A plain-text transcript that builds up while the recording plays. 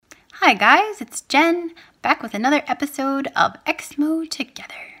Hi guys, it's Jen, back with another episode of ExMo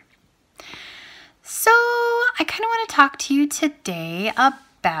Together. So, I kind of want to talk to you today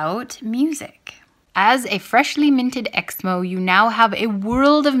about music. As a freshly minted ExMo, you now have a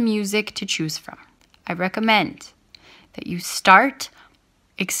world of music to choose from. I recommend that you start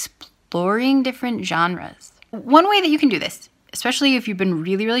exploring different genres. One way that you can do this, especially if you've been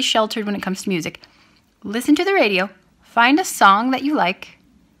really sheltered when it comes to music, listen to the radio, find a song that you like.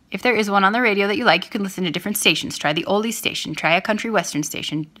 If there is one on the radio that you like, you can listen to different stations. Try the oldies station, try a country western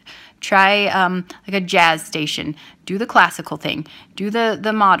station, try like a jazz station, do the classical thing, do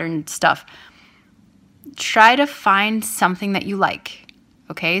the modern stuff. Try to find something that you like,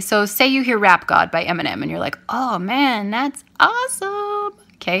 okay? So say you hear Rap God by Eminem and you're like, oh man, that's awesome,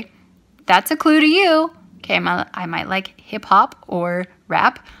 okay? That's a clue to you. Okay, I might like hip hop or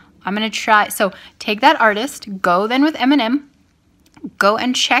rap. I'm gonna try, so take that artist, go then with Eminem, go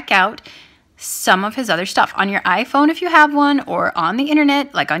and check out some of his other stuff on your iPhone if you have one, or on the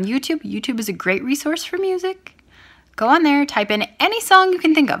internet, like on YouTube. YouTube is a great resource for music. Go on there, type in any song you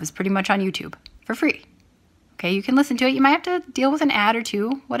can think of. It's pretty much on YouTube for free. Okay, you can listen to it. You might have to deal with an ad or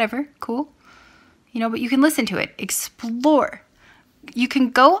two, whatever, cool. But you can listen to it, explore. You can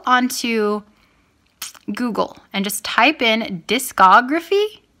go onto Google and just type in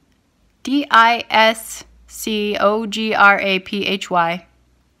discography, discography,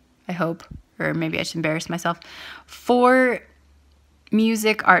 I hope, or maybe I should embarrass myself, for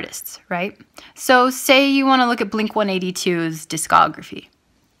music artists, right? So say you want to look at Blink-182's discography.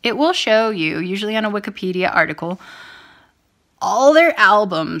 It will show you, usually on a Wikipedia article, all their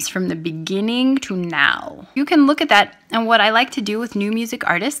albums from the beginning to now. You can look at that, and what I like to do with new music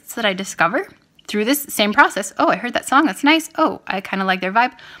artists that I discover through this same process, oh, I heard that song, that's nice, oh, I kind of like their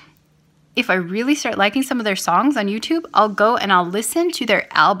vibe. If I really start liking some of their songs on YouTube, I'll go and I'll listen to their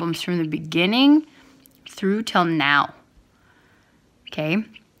albums from the beginning through till now. Okay?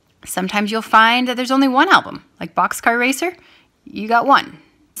 Sometimes you'll find that there's only one album, like Boxcar Racer, you got one.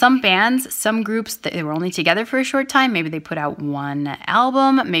 Some bands, some groups, they were only together for a short time. Maybe they put out one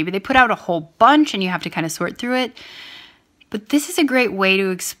album, maybe they put out a whole bunch and you have to kind of sort through it. But this is a great way to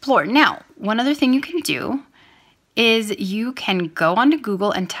explore. Now, one other thing you can do is you can go onto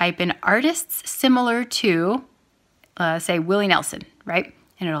Google and type in artists similar to, say, Willie Nelson, right?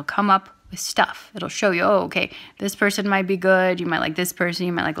 And it'll come up with stuff. It'll show you, oh, okay, this person might be good. You might like this person.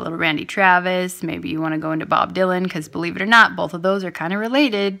 You might like a little Randy Travis. Maybe you want to go into Bob Dylan because, believe it or not, both of those are kind of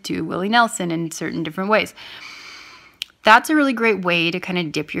related to Willie Nelson in certain different ways. That's a really great way to kind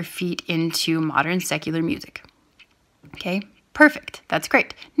of dip your feet into modern secular music. Okay, perfect. That's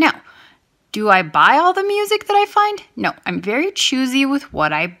great. Now, do I buy all the music that I find? No, I'm very choosy with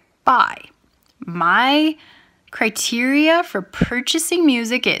what I buy. My criteria for purchasing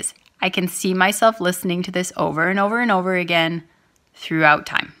music is I can see myself listening to this over and over and over again throughout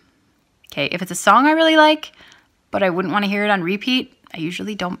time. Okay, if it's a song I really like, but I wouldn't want to hear it on repeat, I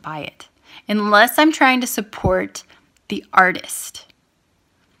usually don't buy it. Unless I'm trying to support the artist,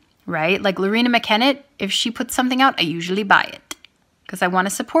 right? Like Lorena McKennett, if she puts something out, I usually buy it. Because I want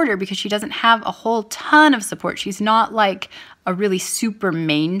to support her because she doesn't have a whole ton of support. She's not like a really super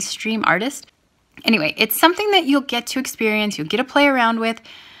mainstream artist. Anyway, it's something that you'll get to experience. You'll get to play around with.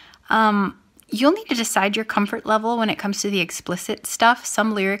 You'll need to decide your comfort level when it comes to the explicit stuff.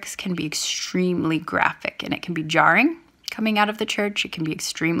 Some lyrics can be extremely graphic and it can be jarring. Coming out of the church, it can be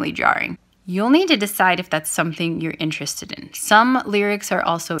extremely jarring. You'll need to decide if that's something you're interested in. Some lyrics are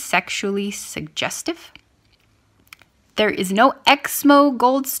also sexually suggestive. There is no ExMo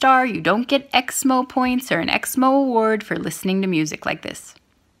Gold Star. You don't get ExMo points or an ExMo award for listening to music like this.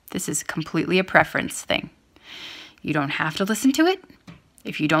 This is completely a preference thing. You don't have to listen to it.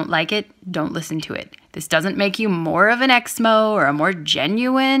 If you don't like it, don't listen to it. This doesn't make you more of an ExMo or a more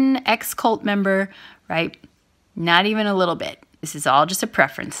genuine ex-cult member, right? Not even a little bit. This is all just a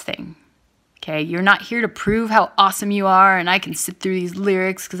preference thing. Okay, you're not here to prove how awesome you are and I can sit through these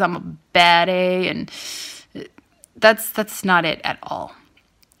lyrics because I'm a bad A, and that's not it at all.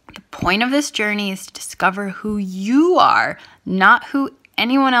 The point of this journey is to discover who you are, not who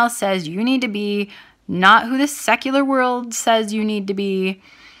anyone else says you need to be, not who the secular world says you need to be.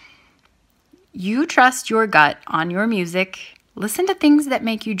 You trust your gut on your music. Listen to things that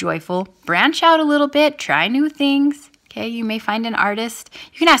make you joyful. Branch out a little bit. Try new things. Okay, you may find an artist.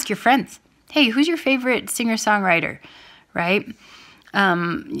 You can ask your friends. Hey, who's your favorite singer-songwriter, right?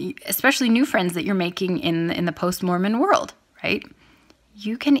 Especially new friends that you're making in the post-Mormon world, right?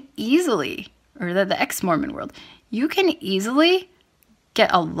 You can easily, or the ex-Mormon world, you can easily get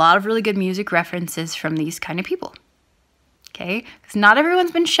a lot of really good music references from these kind of people. okay? Because not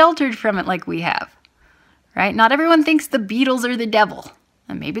everyone's been sheltered from it like we have, right? Not everyone thinks the Beatles are the devil.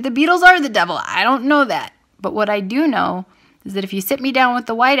 And maybe the Beatles are the devil. I don't know that. But what I do know is that if you sit me down with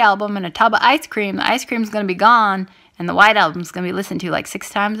the White Album and a tub of ice cream, the ice cream's going to be gone, and the White Album's going to be listened to like 6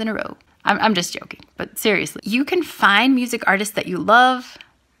 times in a row. I'm just joking, but seriously. You can find music artists that you love.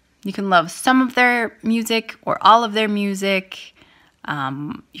 You can love some of their music or all of their music.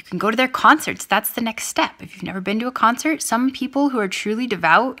 You can go to their concerts. That's the next step. If you've never been to a concert, some people who are truly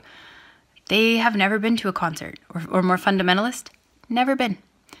devout, they have never been to a concert. Or more fundamentalist, never been.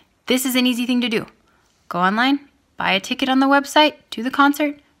 This is an easy thing to do. Go online, buy a ticket on the website to the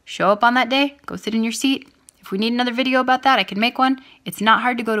concert, show up on that day, go sit in your seat. If we need another video about that, I can make one. It's not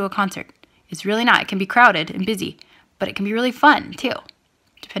hard to go to a concert. It's really not. It can be crowded and busy, but it can be really fun too,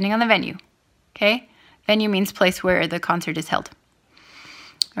 depending on the venue, okay? Venue means place where the concert is held,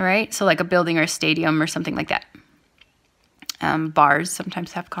 all right? So like a building or a stadium or something like that. Bars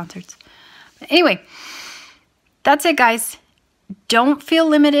sometimes have concerts. But anyway, that's it, guys. Don't feel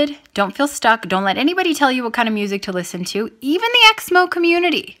limited. Don't feel stuck. Don't let anybody tell you what kind of music to listen to. Even the ExMo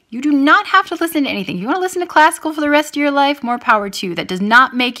community. You do not have to listen to anything. If you want to listen to classical for the rest of your life, more power to you. That does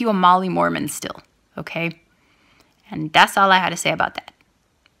not make you a Molly Mormon still, okay? And that's all I had to say about that.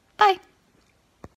 Bye.